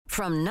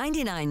From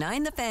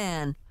 99.9 The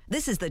Fan,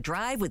 this is The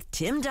Drive with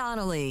Tim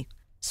Donnelly.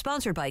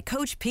 Sponsored by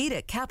Coach Pete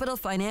at Capital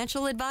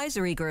Financial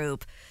Advisory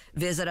Group.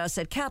 Visit us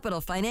at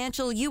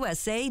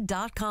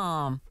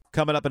capitalfinancialusa.com.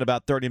 Coming up in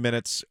about 30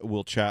 minutes,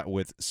 we'll chat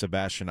with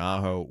Sebastian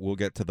Aho. We'll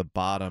get to the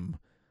bottom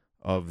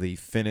of the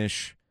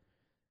Finnish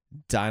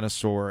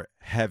dinosaur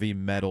heavy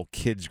metal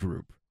kids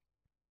group.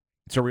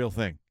 It's a real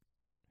thing.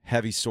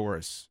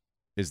 Heavysaurus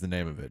is the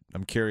name of it.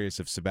 I'm curious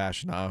if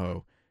Sebastian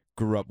Aho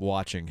grew up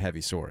watching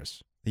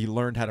Heavysaurus. He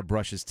learned how to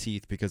brush his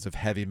teeth because of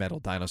heavy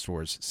metal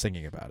dinosaurs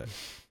singing about it.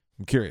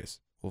 I'm curious.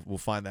 We'll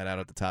find that out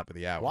at the top of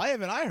the hour. Why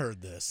haven't I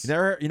heard this?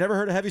 You never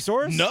heard of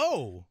Heavysaurus?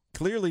 No.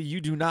 Clearly,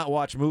 you do not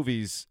watch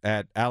movies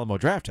at Alamo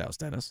Drafthouse,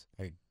 Dennis.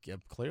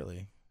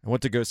 Clearly. I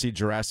went to go see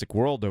Jurassic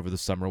World over the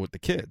summer with the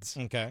kids.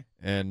 Okay.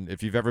 And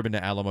if you've ever been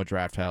to Alamo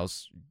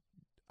Drafthouse,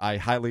 I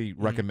highly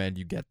recommend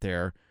you get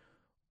there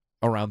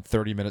around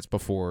 30 minutes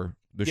before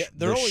the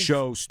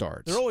show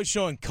starts. They're always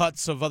showing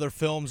cuts of other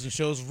films and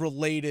shows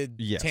related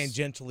Yes.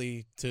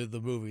 tangentially to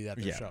the movie that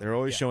they're showing. They're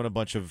always showing a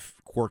bunch of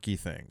quirky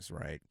things,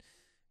 right?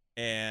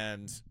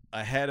 And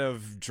ahead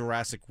of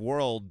Jurassic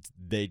World,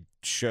 they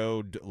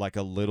showed like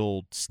a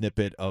little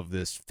snippet of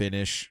this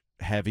Finnish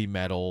heavy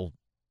metal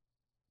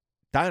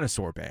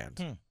dinosaur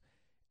band.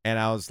 And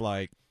I was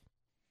like,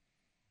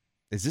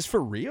 is this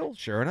for real?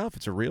 Sure enough,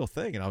 it's a real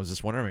thing. And I was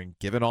just wondering,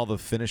 given all the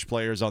Finnish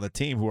players on the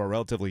team who are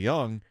relatively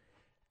young,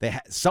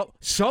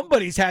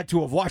 somebody's had to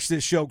have watched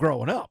this show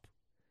growing up.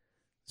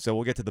 So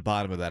we'll get to the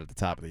bottom of that at the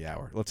top of the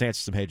hour. Let's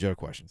answer some Hey Joe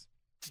questions.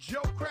 Joe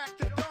cracked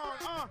the dawn,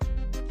 All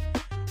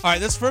right,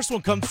 this first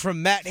one comes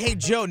from Matt. Hey,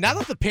 Joe, now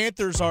that the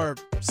Panthers are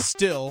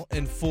still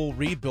in full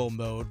rebuild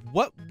mode,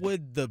 what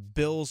would the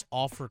Bills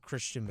offer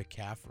Christian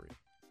McCaffrey?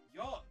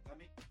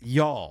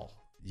 Y'all.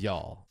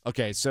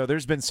 Okay, so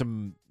there's been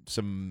some.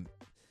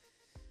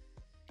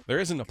 There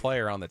isn't a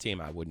player on the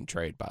team I wouldn't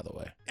trade, by the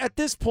way. At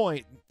this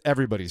point,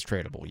 everybody's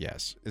tradable,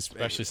 yes.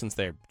 Especially since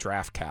their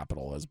draft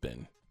capital has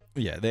been.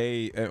 Yeah,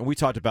 we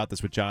talked about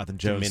this with Jonathan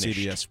Jones, diminished.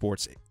 CBS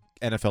Sports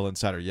NFL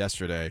Insider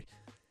yesterday.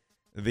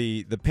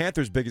 The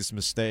Panthers' biggest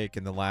mistake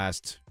in the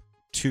last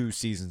 2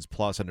 seasons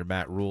plus under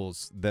Matt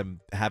Rule's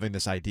them having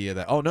this idea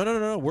that, oh,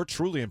 no, we're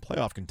truly in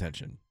playoff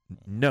contention.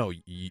 No,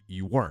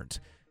 you weren't.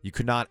 You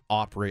could not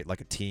operate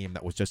like a team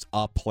that was just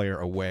a player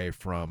away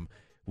from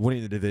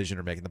winning the division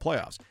or making the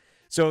playoffs.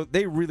 So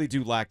they really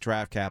do lack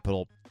draft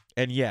capital.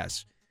 And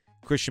yes,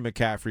 Christian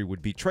McCaffrey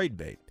would be trade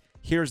bait.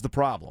 Here's the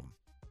problem.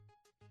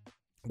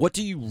 What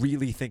do you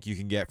really think you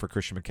can get for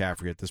Christian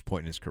McCaffrey at this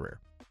point in his career,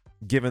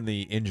 given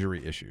the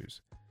injury issues?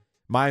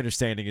 My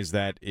understanding is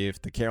that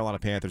if the Carolina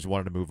Panthers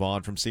wanted to move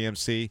on from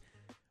CMC,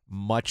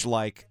 much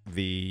like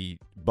the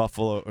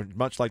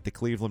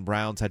Cleveland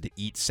Browns had to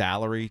eat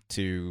salary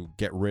to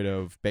get rid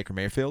of Baker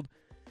Mayfield,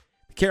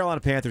 the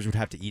Carolina Panthers would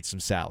have to eat some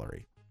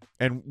salary.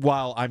 And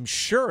while I'm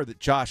sure that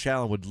Josh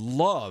Allen would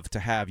love to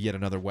have yet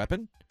another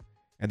weapon,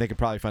 and they could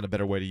probably find a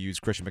better way to use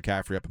Christian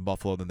McCaffrey up in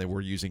Buffalo than they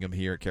were using him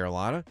here at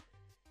Carolina,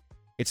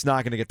 it's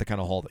not going to get the kind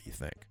of haul that you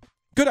think.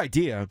 Good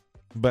idea,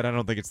 but I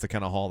don't think it's the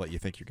kind of haul that you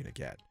think you're going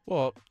to get.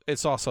 Well,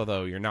 it's also,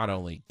 though, you're not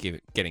only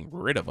getting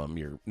rid of them,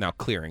 you're now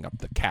clearing up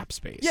the cap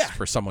space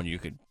for someone you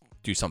could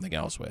do something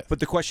else with. But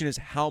the question is,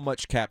 how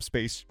much cap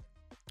space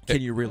can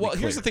you really clear?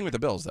 Here's the thing with the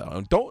Bills,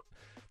 though.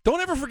 Don't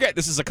ever forget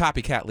this is a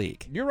copycat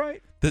league. You're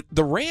right.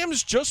 The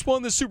Rams just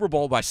won the Super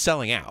Bowl by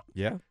selling out.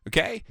 Yeah.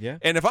 Okay? Yeah.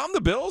 And if I'm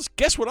the Bills,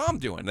 guess what I'm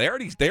doing? They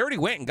already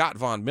went and got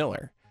Von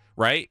Miller,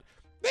 right?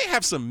 They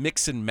have some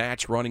mix and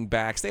match running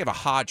backs. They have a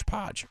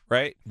hodgepodge,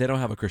 right? They don't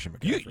have a Christian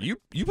McCaffrey.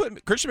 You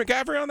put Christian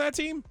McCaffrey on that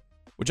team?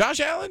 With Josh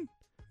Allen?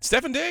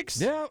 Stephen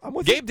Diggs? Yeah, I'm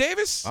with Gabe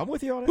Davis? I'm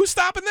with you on it. Who's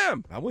stopping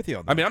them? I'm with you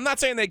on that. I mean, I'm not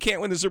saying they can't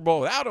win the Super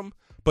Bowl without him,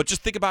 but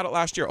just think about it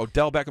last year.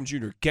 Odell Beckham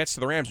Jr. gets to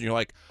the Rams, and you're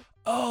like,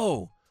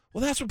 oh,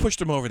 well, that's what pushed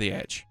him over the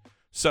edge.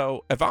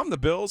 So if I'm the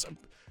Bills,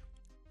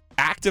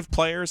 active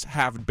players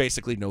have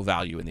basically no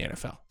value in the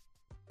NFL.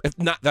 If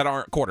not, that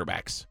aren't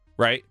quarterbacks,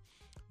 right?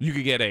 You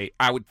could get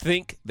I would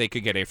think they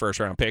could get a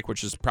first-round pick,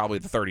 which is probably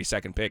the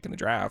 32nd pick in the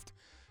draft,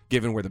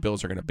 given where the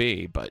Bills are going to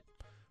be. But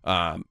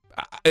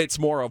it's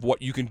more of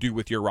what you can do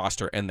with your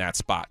roster in that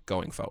spot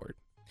going forward.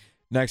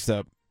 Next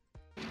up.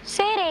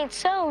 Say it ain't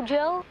so,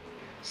 Joe.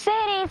 Say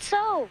it ain't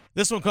so.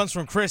 This one comes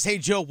from Chris. Hey,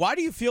 Joe, why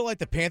do you feel like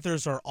the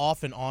Panthers are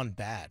off and on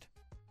bad?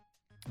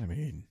 I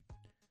mean,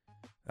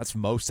 that's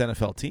most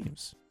NFL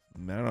teams.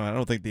 I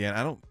don't think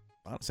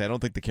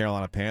the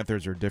Carolina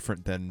Panthers are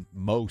different than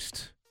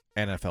most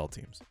NFL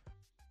teams.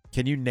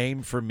 Can you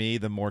name for me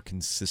the more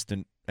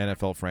consistent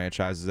NFL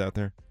franchises out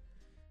there?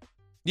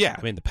 Yeah,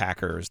 I mean the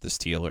Packers, the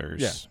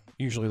Steelers,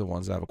 usually the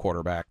ones that have a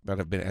quarterback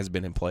that has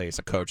been in place,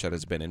 a coach that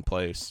has been in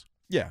place.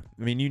 Yeah,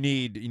 I mean you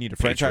need a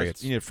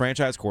franchise. You need a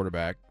franchise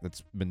quarterback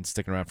that's been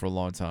sticking around for a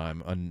long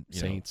time.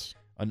 Saints,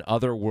 an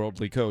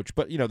otherworldly coach,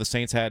 but the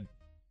Saints had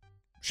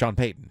Sean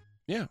Payton.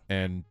 Yeah,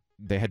 and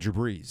they had Drew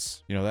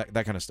Brees.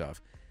 That kind of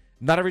stuff.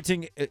 Not every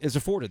team is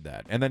afforded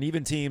that, and then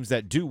even teams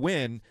that do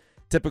win,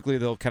 typically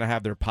they'll kind of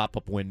have their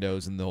pop-up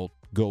windows and they'll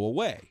go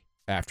away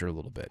after a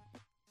little bit.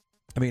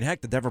 I mean,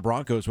 heck, the Denver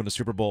Broncos won a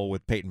Super Bowl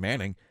with Peyton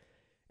Manning,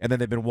 And then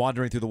they've been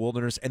wandering through the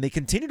wilderness, and they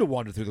continue to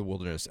wander through the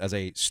wilderness as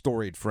a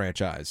storied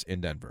franchise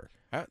in Denver.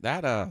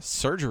 That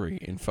surgery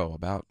info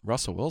about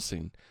Russell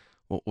Wilson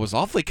was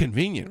awfully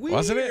convenient,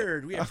 wasn't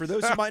it? Yeah, for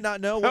those who might not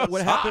know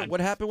what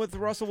happened with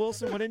Russell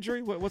Wilson, what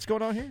injury, what's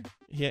going on here?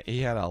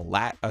 He had a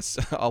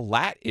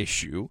lat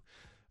issue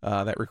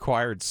that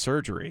required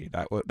surgery.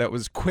 That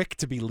was quick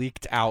to be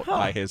leaked out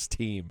by his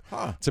team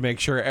to make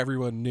sure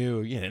everyone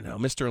knew.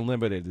 Mr.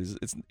 Unlimited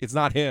it's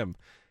not him.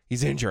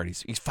 He's injured.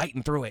 He's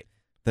fighting through it.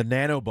 The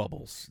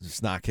nanobubbles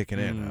just not kicking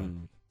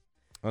in.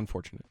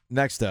 Unfortunate.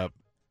 Next up.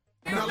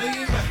 Now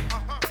lean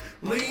back.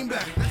 Lean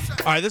back.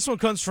 All right, this one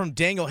comes from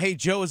Dangle. Hey,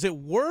 Joe, is it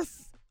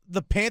worth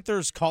the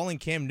Panthers calling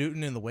Cam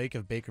Newton in the wake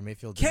of Baker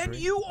Mayfield's Can injury?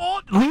 you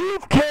all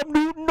leave Cam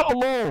Newton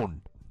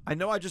alone? I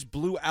know I just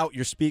blew out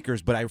your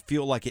speakers, but I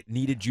feel like it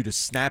needed you to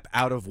snap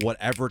out of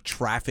whatever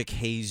traffic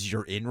haze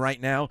you're in right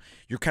now.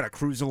 You're kind of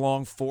cruising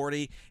along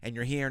 40, and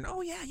you're hearing,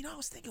 oh, yeah, I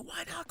was thinking,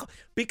 why not go?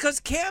 Because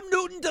Cam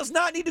Newton does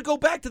not need to go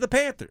back to the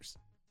Panthers.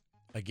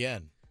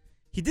 Again.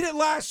 He did it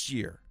last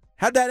year.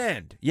 How'd that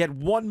end? You had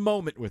one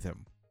moment with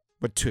him,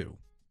 but two.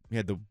 You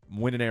had the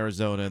win in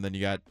Arizona, and then you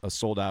got a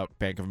sold-out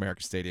Bank of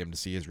America Stadium to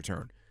see his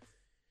return.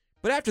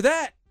 But after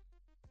that,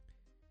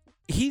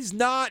 he's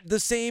not the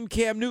same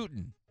Cam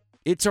Newton.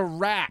 It's a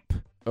wrap,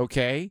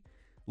 okay?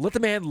 Let the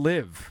man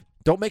live.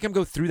 Don't make him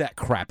go through that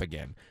crap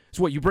again.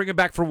 So what, you bring him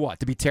back for what?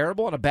 To be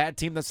terrible on a bad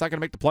team that's not going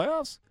to make the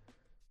playoffs?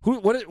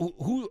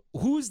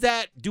 Who's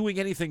that doing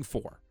anything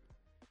for?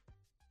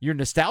 Your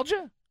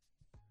nostalgia?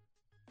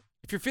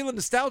 If you're feeling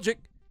nostalgic,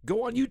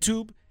 go on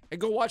YouTube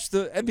and go watch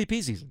the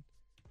MVP season.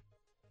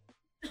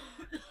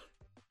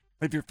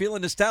 If you're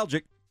feeling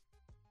nostalgic,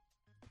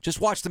 just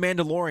watch The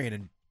Mandalorian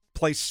and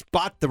play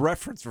Spot the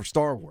Reference for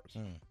Star Wars.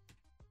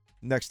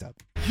 Next up.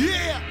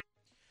 Yeah.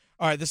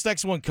 All right, this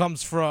next one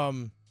comes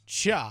from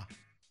Cha.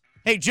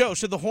 Hey, Joe,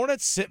 should the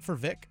Hornets sit for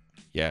Vic?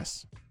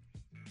 Yes.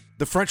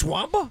 The French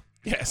Wamba?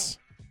 Yes.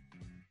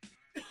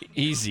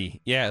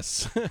 Easy.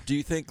 Yes. Do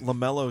you think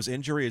LaMelo's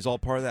injury is all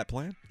part of that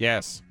plan?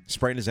 Yes.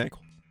 Sprained his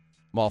ankle?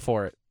 I'm all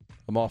for it.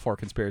 I'm all for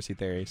conspiracy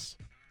theories.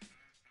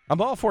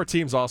 I'm all for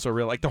teams also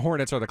real. Like the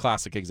Hornets are the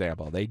classic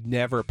example. They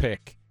never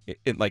pick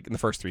in the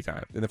first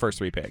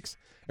three picks.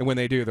 And when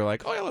they do, they're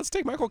like, oh, yeah, let's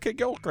take Michael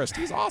Kidd-Gilchrist.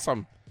 He's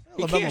awesome.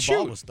 He can't LaMelo shoot.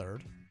 Ball was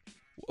third.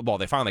 Well,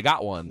 they finally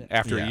got one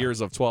after Yeah.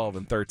 years of 12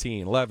 and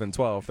 13, 11,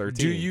 12, 13.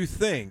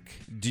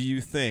 Do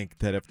you think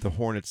that if the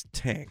Hornets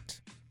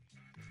tanked,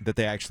 that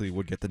they actually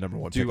would get the number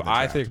one pick in Do the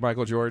I draft? think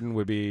Michael Jordan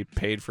would be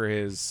paid for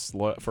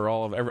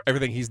all of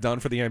everything he's done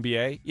for the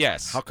NBA?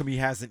 Yes. How come he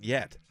hasn't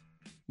yet?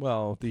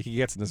 Well, he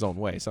gets in his own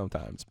way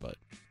sometimes, but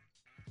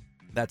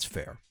That's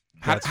fair.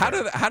 how That's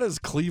fair. how does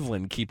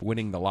Cleveland keep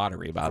winning the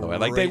lottery? By the way,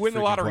 like they Great win the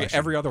freaking lottery question.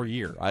 every other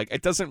year. Like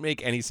it doesn't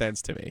make any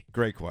sense to me.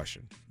 Great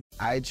question.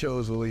 I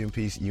chose William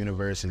Peace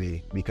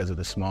University because of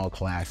the small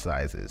class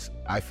sizes.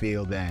 I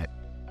feel that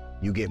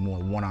you get more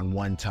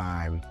one-on-one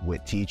time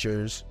with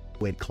teachers.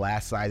 With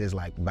class sizes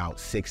like about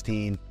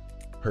 16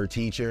 per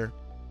teacher,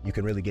 you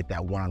can really get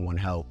that one-on-one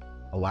help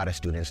a lot of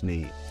students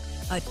need.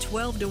 A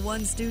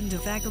 12-to-1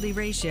 student-to-faculty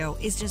ratio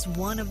is just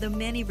one of the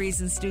many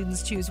reasons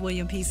students choose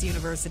William Peace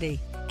University.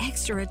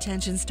 Extra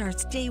attention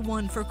starts day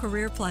one for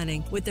career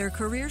planning with their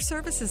Career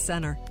Services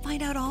Center.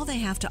 Find out all they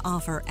have to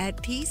offer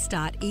at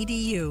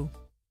peace.edu.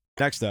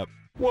 Next up.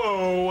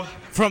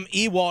 From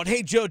Ewald.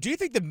 Hey, Joe, do you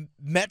think the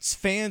Mets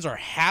fans are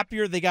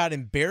happier they got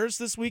embarrassed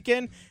this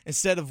weekend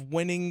instead of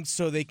winning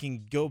so they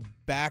can go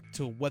back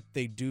to what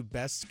they do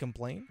best,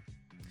 complain?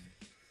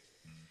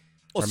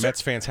 Are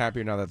Mets fans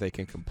happier now that they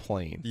can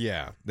complain?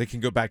 Yeah, they can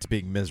go back to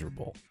being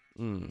miserable.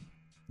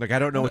 Like, I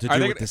don't know what to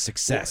do with the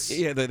success. Well,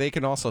 yeah, they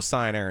can also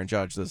sign Aaron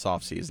Judge this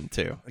offseason,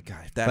 too. God,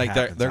 if that Like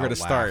happens, they're I'll going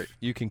to laugh. start.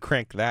 You can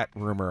crank that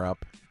rumor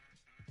up.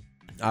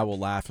 I will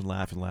laugh and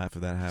laugh and laugh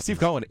if that happens. Steve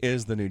Cohen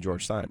is the new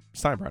George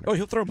Steinbrenner. Oh,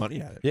 he'll throw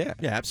money at it. Yeah.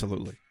 Yeah,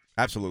 absolutely.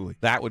 Absolutely.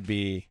 That would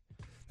be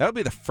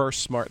the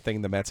first smart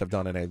thing the Mets have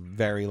done in a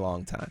very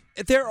long time.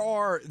 There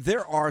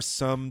are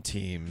some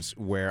teams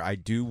where I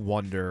do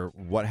wonder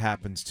what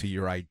happens to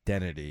your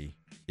identity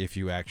if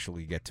you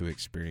actually get to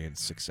experience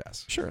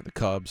success. Sure, the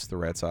Cubs, the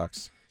Red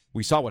Sox.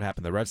 We saw what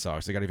happened to the Red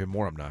Sox. They got even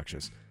more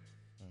obnoxious.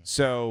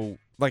 So,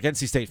 like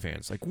NC State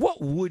fans, like,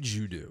 what would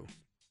you do?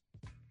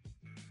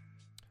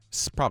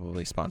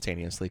 Probably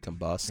spontaneously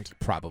combust.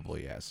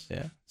 Probably, yes.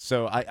 Yeah.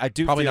 So I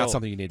do Probably feel, not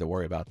something you need to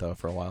worry about, though,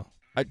 for a while.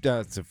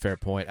 That's a fair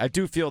point. I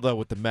do feel, though,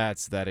 with the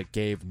Mets that it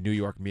gave New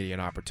York media an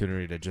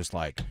opportunity to just,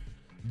 like,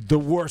 the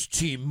worst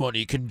team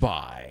money can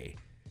buy.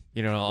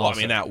 You know, Well, I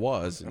mean, that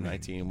was in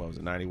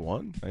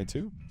 91,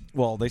 92?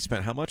 Well, they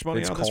spent how much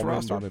money Vince on this Coleman,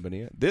 roster? Bobby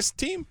Bonilla. This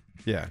team?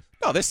 Yeah.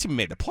 No, this team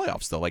made the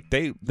playoffs, though. Like,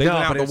 they No, went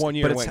out but the it's- one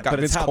year but and it's- got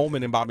but it's Vince how-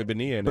 Coleman and Bobby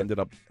Bonilla and but- ended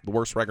up the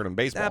worst record in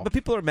baseball. But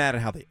people are mad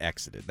at how they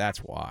exited. That's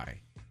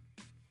why.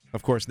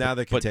 Of course, now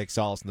they can But- take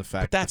solace in the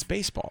fact But that's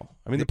baseball.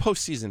 I mean, the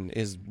postseason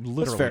is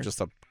literally fair. just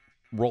a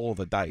roll of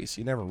the dice.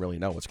 You never really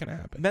know what's going to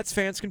happen. Mets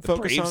fans can The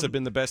focus Braves on. have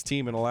been the best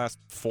team in the last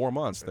 4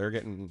 months. They're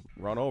getting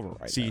run over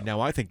right See, now.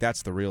 now I think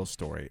that's the real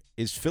story.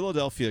 Is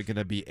Philadelphia going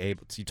to be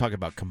able to, you talk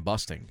about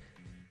combusting,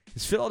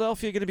 Is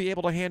Philadelphia going to be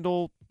able to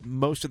handle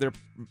most of their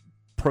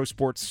pro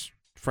sports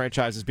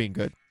franchises being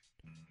good?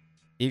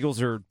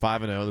 Eagles are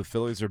 5-0. The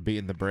Phillies are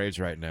beating the Braves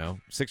right now.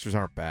 Sixers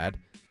aren't bad.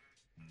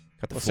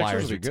 Got the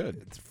Flyers. Sixers are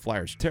good. The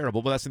Flyers are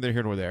terrible, but that's neither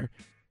here nor there.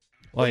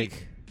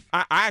 Like,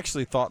 I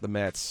actually thought the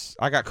Mets.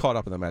 I got caught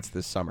up in the Mets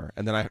this summer,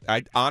 and then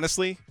I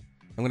honestly,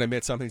 I'm going to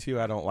admit something to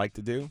you I don't like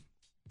to do.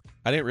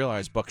 I didn't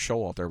realize Buck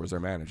Showalter was their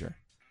manager.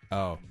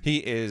 oh, He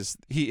is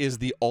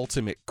the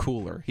ultimate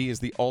cooler. He is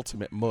the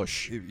ultimate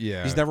mush.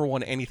 yeah. He's never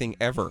won anything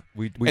ever.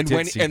 We and did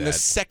when see and that. the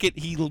second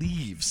he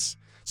leaves,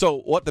 so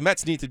what the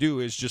Mets need to do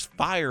is just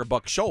fire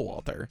Buck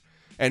Showalter,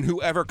 and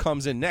whoever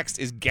comes in next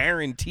is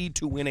guaranteed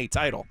to win a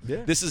title.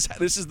 Yeah. This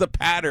is the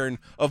pattern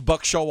of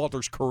Buck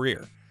Showalter's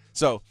career.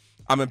 So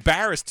I'm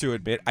embarrassed to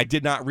admit I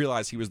did not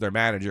realize he was their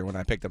manager when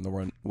I picked them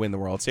to win the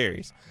World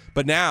Series.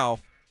 But now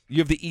you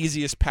have the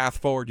easiest path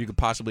forward you could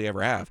possibly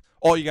ever have.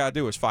 All you got to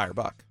do is fire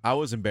Buck. I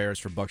was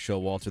embarrassed for Buck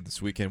Showalter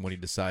this weekend when he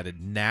decided,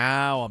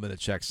 now I'm going to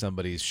check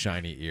somebody's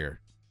shiny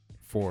ear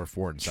for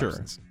foreign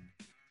substance.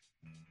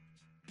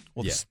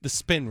 Well, Yeah. the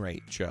spin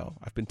rate, Joe,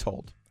 I've been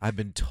told. I've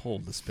been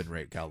told the spin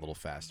rate got a little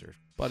faster.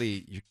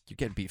 Buddy, you're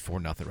getting beat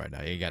 4-0 right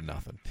now. You ain't got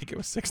nothing. I think it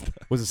was 6.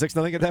 Was it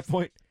 6-0 at that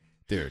point?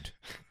 Dude,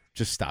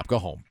 just stop. Go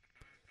home.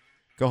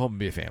 Go home and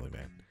be a family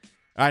man.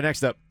 All right,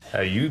 next up.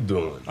 How you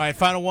doing? All right,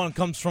 final one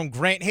comes from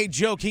Grant. Hey,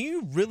 Joe, can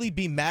you really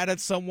be mad at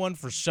someone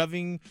for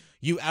shoving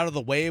you out of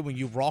the way when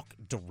you walk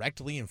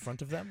directly in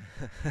front of them?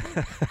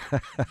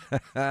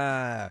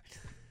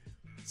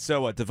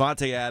 So what?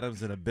 Devontae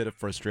Adams, in a bit of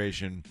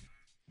frustration,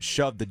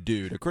 shoved the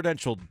dude, a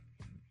credentialed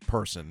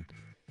person,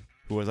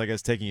 who was, I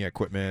guess, taking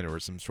equipment or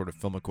some sort of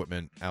film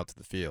equipment out to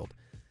the field.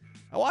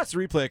 I watched the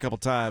replay a couple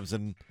times,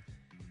 and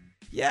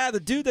yeah, the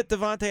dude that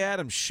Devontae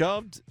Adams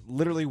shoved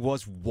literally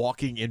was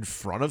walking in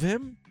front of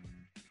him.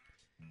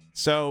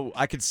 So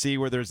I could see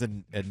where there's a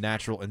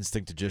natural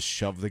instinct to just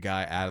shove the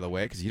guy out of the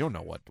way because you don't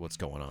know what's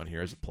going on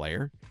here as a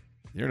player.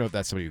 You don't know if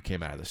that's somebody who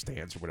came out of the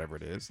stands or whatever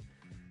it is.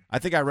 I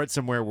think I read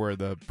somewhere where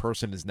the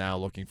person is now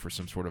looking for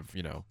some sort of,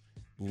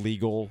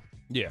 legal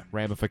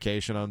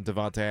ramification on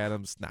Devontae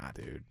Adams. Nah,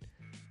 dude.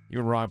 You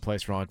were wrong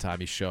place, wrong time.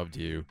 He shoved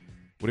you.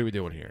 What are we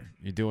doing here?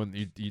 You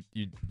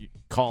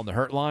calling the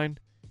hurt line?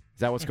 Is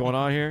that what's going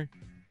on here?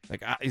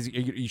 Like, are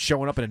you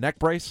showing up in a neck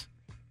brace?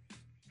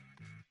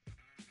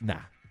 Nah.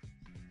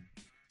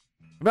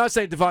 I'm not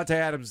saying Devontae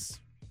Adams,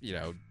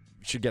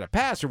 should get a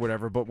pass or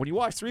whatever, but when you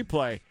watch the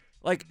replay,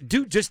 like,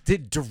 dude just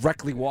did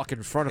directly walk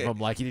in front of him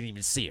like he didn't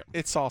even see him.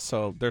 It's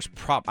also,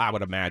 I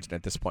would imagine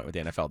at this point with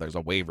the NFL, there's a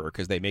waiver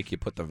because they make you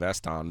put the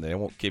vest on. They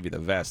won't give you the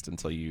vest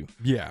until you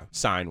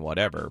sign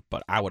whatever.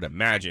 But I would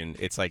imagine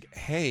it's like,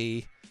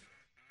 hey,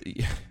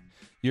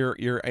 you're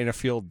in a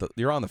field,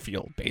 you're on the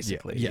field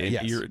basically.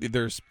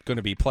 There's going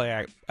to be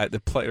there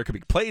could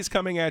be plays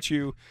coming at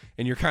you,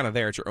 and you're kind of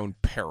there at your own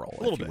peril,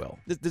 if you will.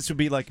 This would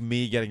be like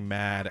me getting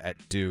mad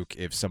at Duke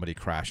if somebody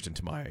crashed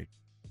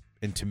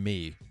into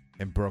me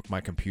and broke my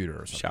computer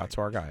or something. Shout out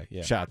to our guy.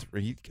 Yeah.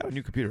 He got a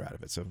new computer out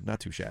of it, so not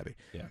too shabby.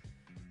 Yeah.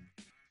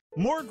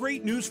 More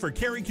great news for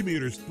Cary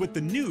commuters. With the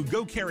new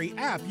Go Cary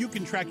app, you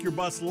can track your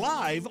bus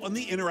live on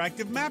the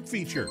interactive map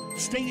feature.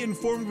 Stay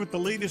informed with the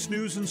latest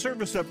news and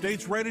service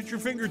updates right at your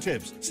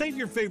fingertips. Save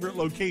your favorite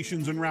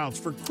locations and routes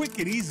for quick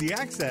and easy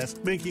access,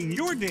 making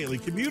your daily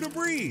commute a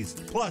breeze.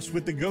 Plus,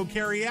 with the Go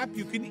Cary app,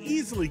 you can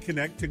easily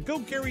connect to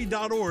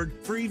gocary.org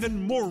for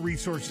even more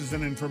resources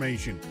and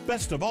information.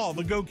 Best of all,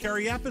 the Go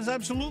Cary app is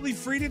absolutely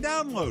free to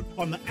download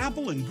on the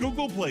Apple and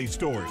Google Play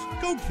stores.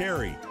 Go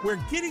Cary, where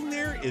getting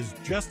there is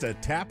just a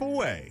tap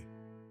away.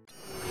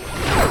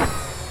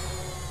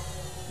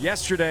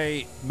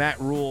 Yesterday, Matt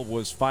Rule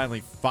was finally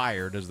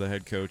fired as the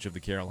head coach of the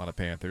Carolina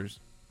Panthers.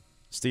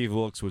 Steve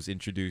Wilkes was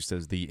introduced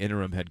as the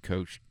interim head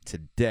coach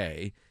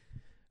today.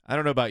 I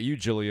don't know about you,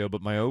 Giulio,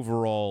 but my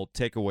overall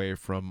takeaway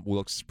from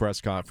Wilkes'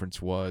 press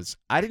conference was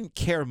I didn't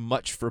care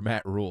much for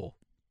Matt Rule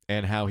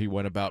and how he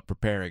went about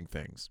preparing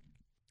things.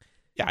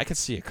 Yeah, I could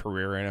see a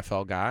career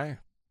NFL guy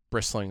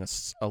bristling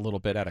a little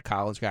bit at a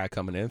college guy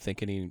coming in,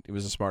 thinking he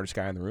was the smartest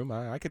guy in the room.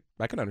 I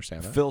could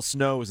understand that. Phil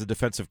Snow was the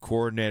defensive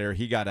coordinator.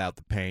 He got out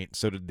the paint.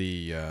 So did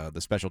the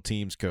special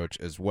teams coach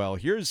as well.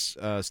 Here's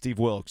Steve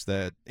Wilkes,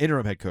 the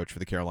interim head coach for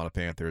the Carolina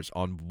Panthers,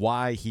 on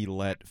why he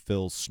let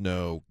Phil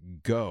Snow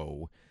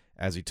go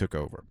as he took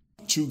over.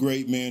 Two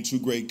great men, two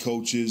great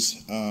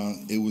coaches.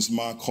 It was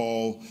my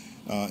call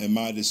and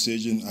my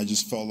decision. I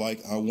just felt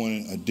like I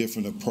wanted a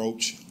different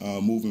approach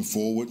moving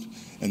forward,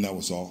 and that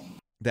was all.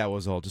 That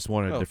was all. Just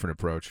wanted a different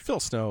approach. Phil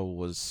Snow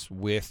was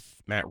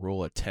with Matt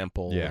Rule at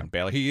Temple and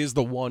Baylor. He is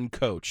the one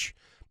coach,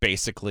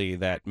 basically,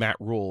 that Matt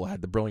Rule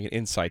had the brilliant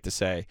insight to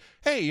say,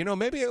 hey,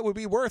 maybe it would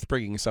be worth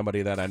bringing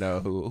somebody that I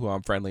know who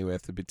I'm friendly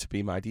with to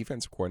be my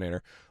defensive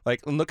coordinator.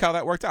 Like, and look how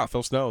that worked out.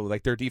 Phil Snow,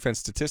 like, their defense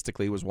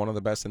statistically was one of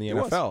the best in the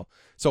NFL.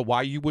 So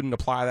why you wouldn't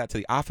apply that to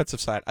the offensive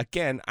side,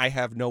 again, I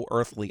have no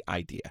earthly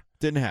idea.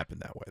 Didn't happen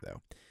that way,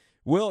 though.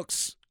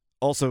 Wilkes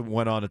also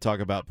went on to talk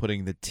about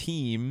putting the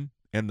team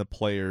and the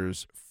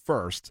players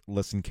first.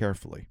 Listen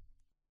carefully.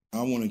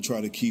 I want to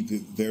try to keep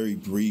it very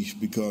brief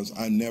because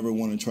I never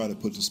want to try to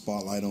put the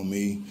spotlight on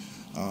me.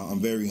 I'm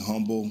very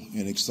humble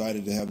and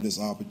excited to have this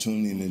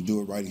opportunity and to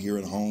do it right here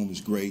at home.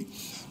 It's great,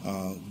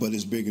 but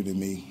it's bigger than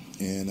me.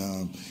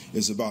 And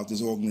it's about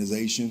this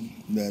organization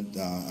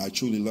that I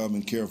truly love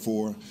and care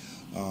for,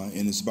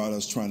 and it's about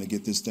us trying to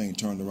get this thing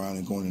turned around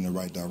and going in the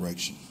right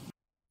direction.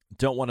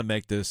 Don't want to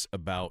make this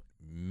about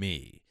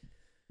me,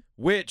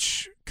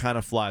 which kind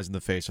of flies in the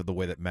face of the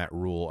way that Matt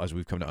Rule, as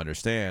we've come to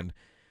understand,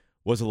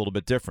 was a little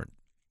bit different.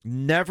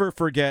 Never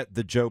forget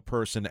the Joe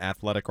Person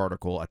Athletic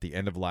article at the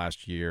end of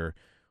last year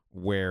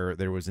where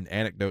there was an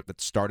anecdote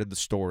that started the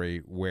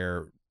story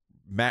where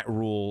Matt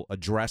Rule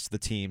addressed the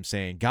team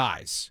saying,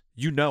 guys,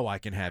 you know I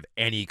can have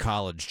any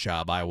college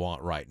job I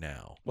want right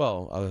now.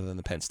 Well, other than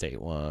the Penn State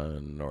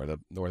one or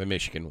the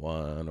Michigan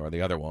one or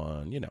the other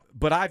one, you know.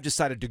 But I've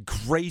decided to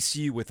grace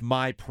you with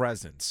my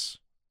presence,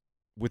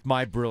 with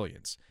my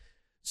brilliance.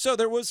 So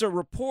there was a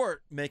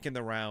report making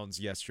the rounds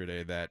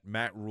yesterday that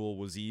Matt Rule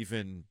was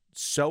even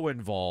so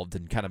involved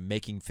in kind of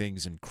making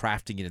things and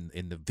crafting it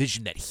in the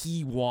vision that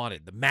he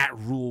wanted, the Matt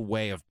Rule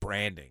way of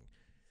branding,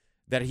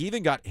 that he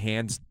even got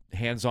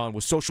hands-on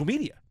with social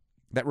media.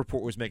 That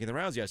report was making the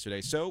rounds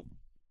yesterday. So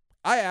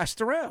I asked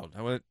around.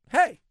 I went,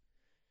 hey,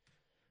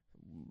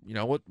 you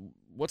know,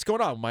 what's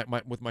going on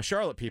with my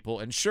Charlotte people?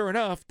 And sure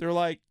enough, they're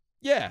like,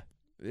 yeah,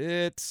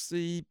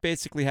 he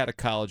basically had a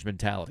college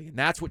mentality. And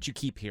that's what you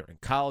keep hearing,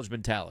 college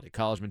mentality,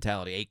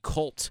 a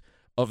cult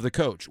of the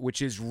coach,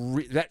 which is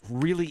that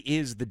really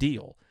is the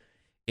deal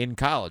in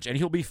college. And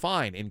he'll be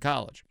fine in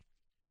college.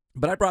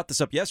 But I brought this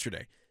up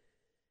yesterday.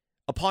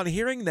 Upon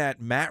hearing that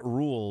Matt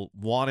Rule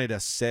wanted a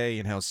say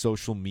in how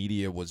social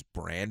media was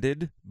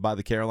branded by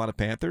the Carolina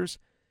Panthers,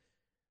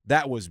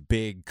 that was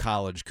big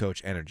college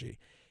coach energy.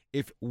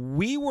 If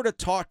we were to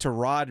talk to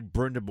Rod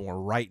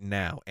Brindamore right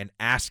now and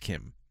ask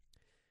him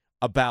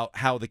about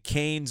how the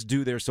Canes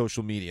do their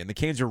social media, and the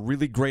Canes are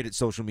really great at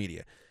social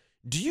media,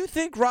 how do you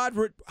think Rod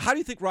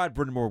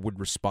Brindamore would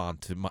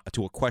respond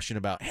to a question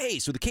about, hey,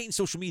 so the Canes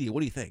social media, what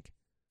do you think?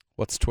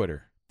 What's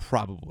Twitter?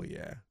 Probably,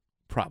 yeah.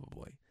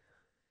 Probably.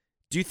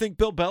 Do you think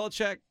Bill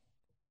Belichick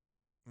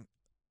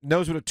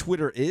knows what a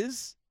Twitter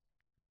is?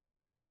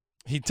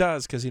 He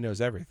does because he knows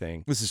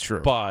everything. This is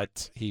true.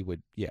 But he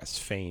would, yes,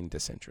 feign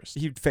disinterest.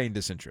 He'd feign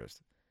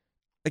disinterest.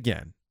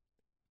 Again,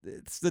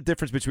 it's the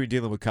difference between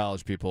dealing with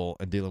college people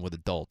and dealing with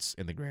adults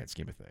in the grand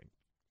scheme of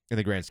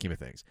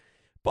things.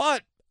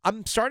 But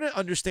I'm starting to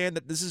understand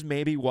that this is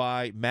maybe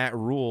why Matt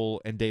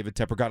Rule and David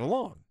Tepper got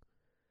along.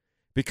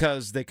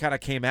 Because they kind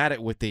of came at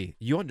it with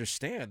you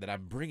understand that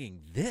I'm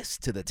bringing this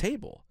to the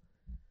table.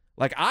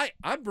 Like,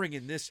 I'm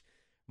bringing this,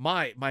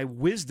 my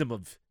wisdom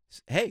of,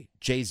 hey,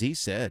 Jay-Z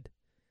said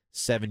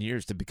 7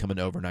 years to become an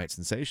overnight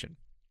sensation.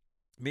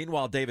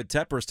 Meanwhile, David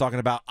Tepper is talking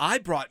about, I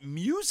brought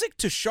music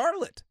to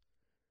Charlotte.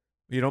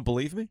 You don't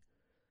believe me?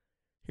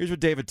 Here's what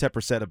David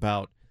Tepper said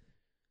about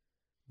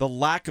the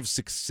lack of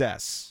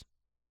success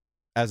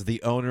as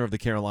the owner of the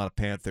Carolina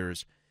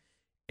Panthers.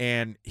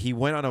 And he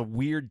went on a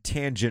weird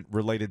tangent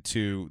related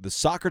to the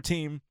soccer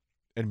team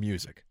and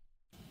music.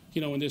 You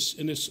know, in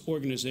this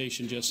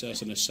organization, just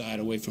as an aside,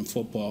 away from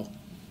football,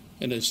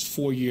 in this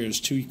 4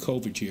 years, 2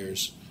 COVID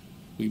years,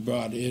 we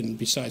brought in,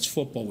 besides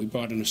football, we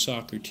brought in a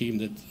soccer team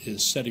that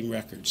is setting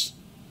records,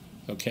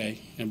 okay,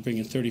 and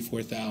bringing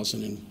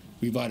 34,000 and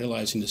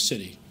revitalizing the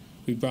city.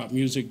 We brought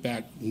music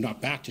back,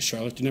 not back to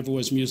Charlotte. There never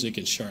was music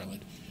in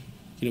Charlotte,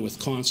 you know, with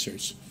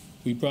concerts.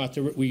 We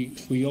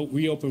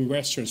reopened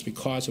restaurants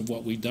because of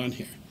what we've done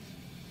here.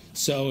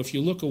 So if you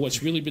look at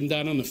what's really been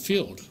done on the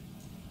field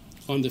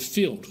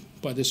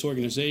by this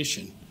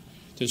organization,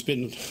 there's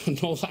been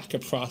no lack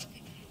of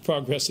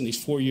progress in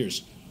these 4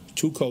 years,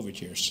 2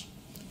 COVID years.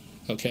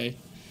 Okay?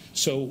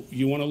 So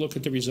you want to look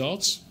at the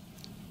results?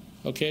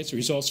 Okay, it's a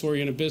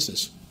results-oriented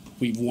business.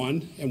 We've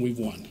won, and we've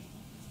won.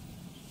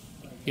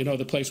 You know,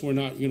 the place we're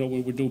not, you know,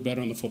 we'll do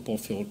better on the football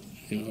field,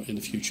 you know, in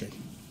the future.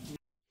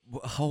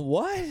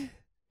 What?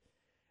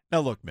 Now,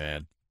 look,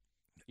 man.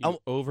 You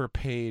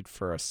overpaid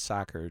for a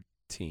soccer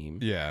team.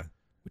 Yeah.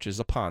 Which is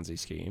a Ponzi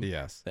scheme.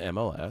 Yes. The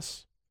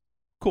MLS.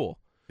 Cool.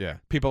 Yeah.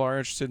 People are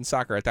interested in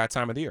soccer at that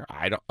time of the year.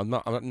 I'm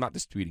not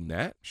disputing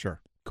that.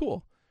 Sure.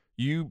 Cool.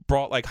 You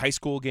brought like high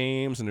school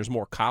games and there's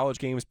more college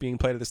games being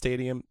played at the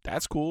stadium.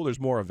 That's cool. There's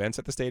more events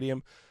at the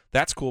stadium.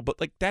 That's cool. But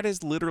like that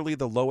is literally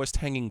the lowest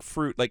hanging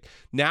fruit. Like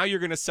now you're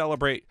going to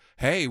celebrate,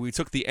 hey, we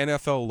took the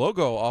NFL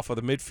logo off of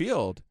the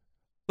midfield.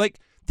 Like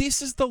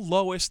this is the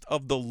lowest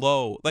of the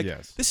low. Like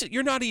yes. This is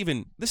not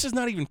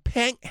even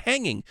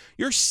hanging.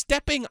 You're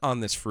stepping on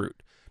this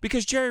fruit.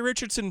 Because Jerry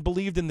Richardson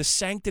believed in the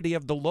sanctity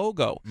of the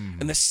logo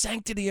and the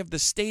sanctity of the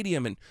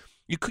stadium, and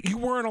you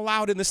weren't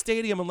allowed in the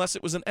stadium unless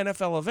it was an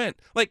NFL event.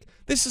 Like,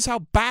 this is how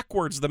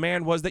backwards the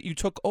man was that you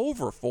took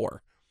over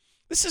for.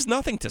 This is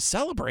nothing to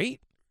celebrate.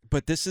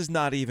 But this is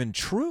not even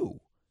true.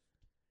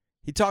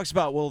 He talks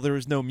about, well, there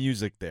was no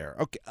music there.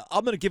 Okay,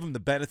 I'm going to give him the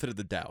benefit of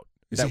the doubt.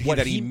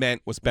 What he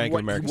meant was Bank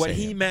of America Stadium.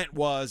 What he meant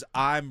was,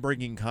 I'm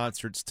bringing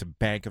concerts to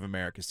Bank of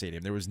America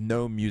Stadium. There was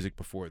no music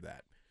before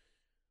that.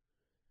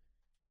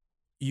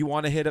 You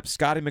want to hit up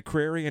Scotty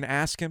McCreary and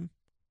ask him,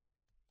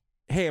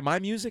 hey, am I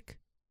music?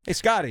 Hey,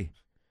 Scotty,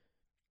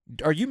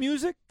 are you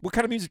music? What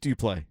kind of music do you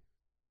play?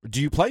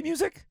 Do you play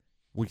music?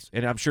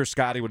 And I'm sure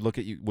Scotty would look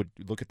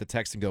at the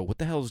text and go, what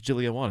the hell is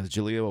Giglio on? Is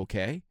Giglio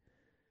okay?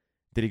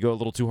 Did he go a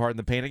little too hard in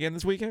the paint again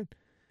this weekend?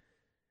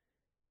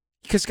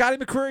 Because Scotty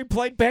McCreary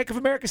played Bank of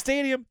America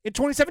Stadium in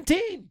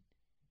 2017.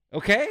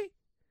 Okay?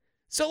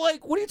 So,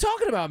 like, what are you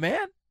talking about,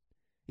 man?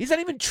 He's not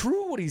even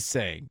true what he's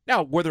saying.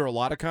 Now, were there a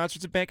lot of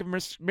concerts at Bank of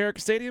America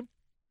Stadium?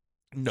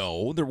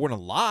 No, there weren't a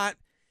lot.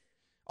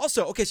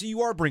 Also, okay, so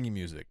you are bringing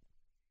music.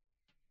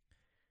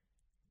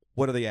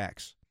 What are the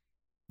acts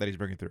that he's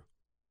bringing through?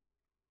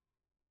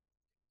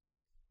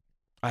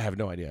 I have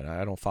no idea.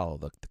 I don't follow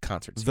the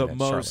concerts.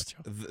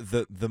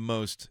 The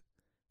most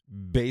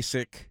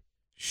basic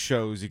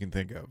shows you can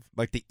think of,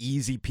 like the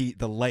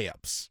the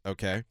layups.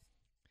 Okay,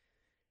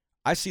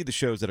 I see the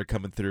shows that are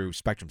coming through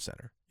Spectrum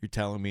Center. You're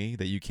telling me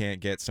that you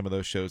can't get some of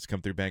those shows to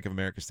come through Bank of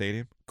America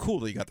Stadium? Cool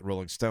that you got the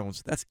Rolling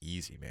Stones. That's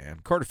easy, man.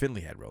 Carter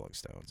Finley had Rolling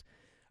Stones.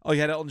 Oh, you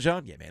had Elton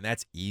John? Yeah, man,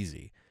 that's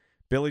easy.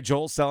 Billy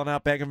Joel selling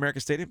out Bank of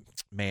America Stadium?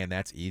 Man,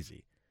 that's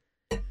easy.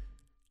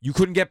 You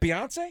couldn't get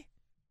Beyonce?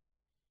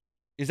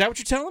 Is that what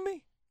you're telling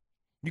me?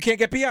 You can't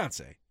get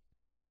Beyonce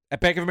at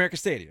Bank of America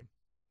Stadium,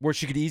 where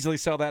she could easily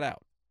sell that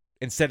out.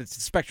 Instead, it's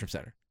the Spectrum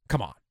Center.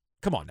 Come on.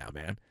 Come on now,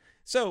 man.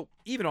 So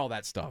even all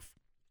that stuff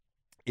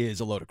is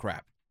a load of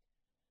crap.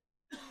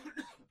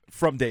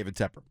 From David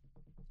Tepper.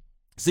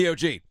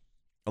 COG,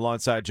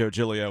 alongside Joe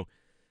Giglio.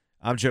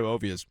 I'm Joe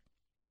Ovias.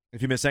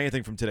 If you miss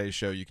anything from today's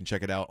show, you can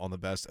check it out on the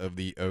Best of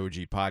the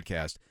OG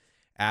podcast.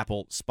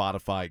 Apple,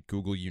 Spotify,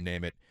 Google, you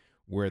name it.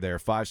 We're there.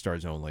 5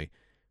 stars only.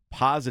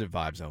 Positive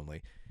vibes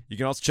only. You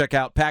can also check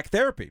out Pack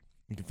Therapy.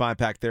 You can find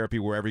Pack Therapy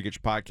wherever you get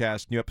your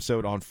podcast. New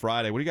episode on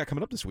Friday. What do you got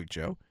coming up this week,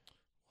 Joe?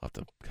 Have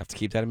to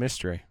keep that a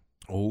mystery.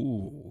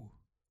 Oh.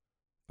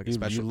 Like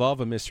a You love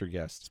a mystery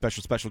guest.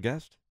 Special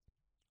guest?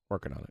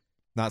 Working on it.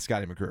 Not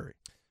Scotty McCreary.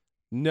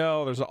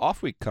 No, there's an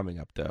off week coming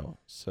up, though.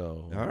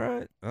 So All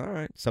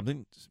right.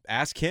 Something.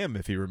 Ask him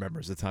if he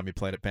remembers the time he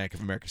played at Bank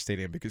of America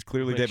Stadium, because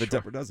clearly David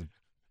Tepper doesn't.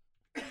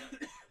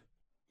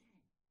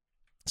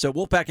 So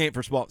Wolfpack ain't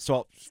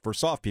for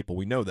soft people.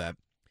 We know that.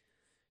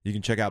 You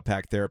can check out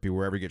Pack Therapy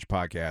wherever you get your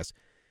podcasts.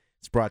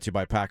 It's brought to you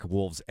by Pack of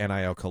Wolves,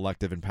 NIL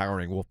Collective,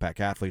 empowering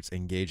Wolfpack athletes,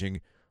 engaging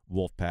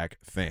Wolfpack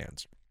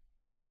fans.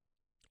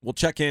 We'll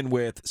check in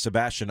with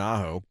Sebastian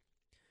Aho,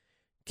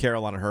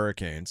 Carolina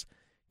Hurricanes.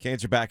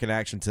 Canes are back in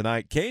action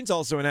tonight. Canes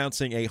also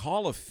announcing a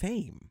Hall of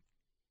Fame.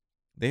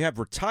 They have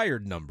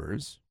retired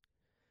numbers.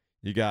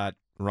 You got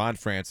Ron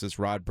Francis,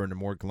 Rod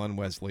Brindamore, Glenn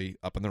Wesley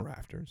up in the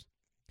rafters.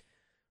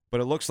 But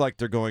it looks like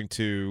they're going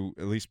to,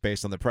 at least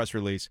based on the press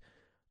release,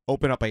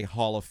 open up a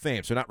Hall of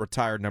Fame. So not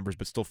retired numbers,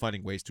 but still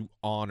finding ways to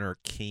honor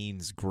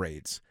Canes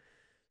greats.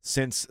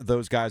 Since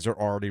those guys are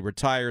already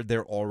retired,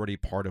 they're already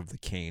part of the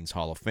Canes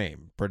Hall of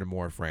Fame.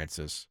 Brindamore,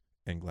 Francis,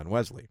 and Glenn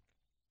Wesley.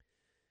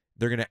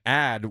 They're going to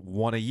add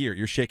one a year.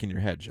 You're shaking your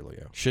head,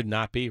 Giglio. Should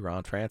not be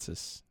Ron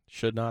Francis.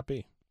 Should not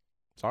be.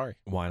 Sorry.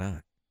 Why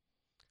not?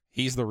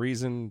 He's the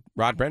reason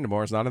Rod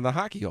Brindamore is not in the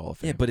Hockey Hall of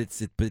Fame. Yeah, but it's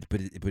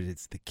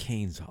the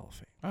Canes Hall of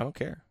Fame. I don't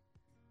care.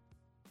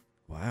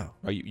 Wow.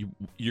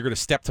 You're going to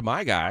step to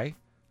my guy.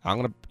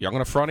 I'm going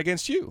to front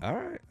against you. All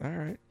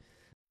right.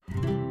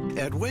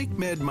 At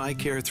WakeMed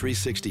MyCare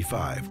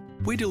 365,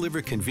 we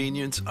deliver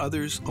convenience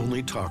others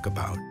only talk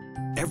about.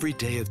 Every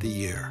day of the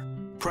year.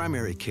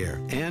 Primary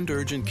care and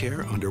urgent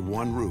care under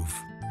one roof.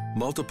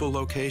 Multiple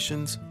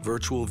locations,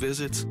 virtual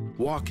visits,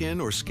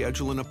 walk-in or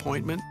schedule an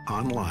appointment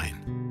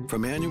online.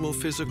 From annual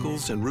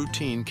physicals and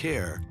routine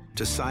care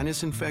to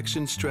sinus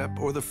infection, strep,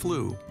 or the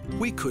flu,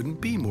 we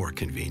couldn't be more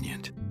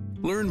convenient.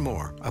 Learn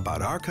more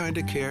about our kind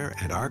of care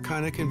and our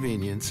kind of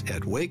convenience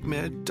at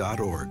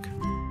wakemed.org.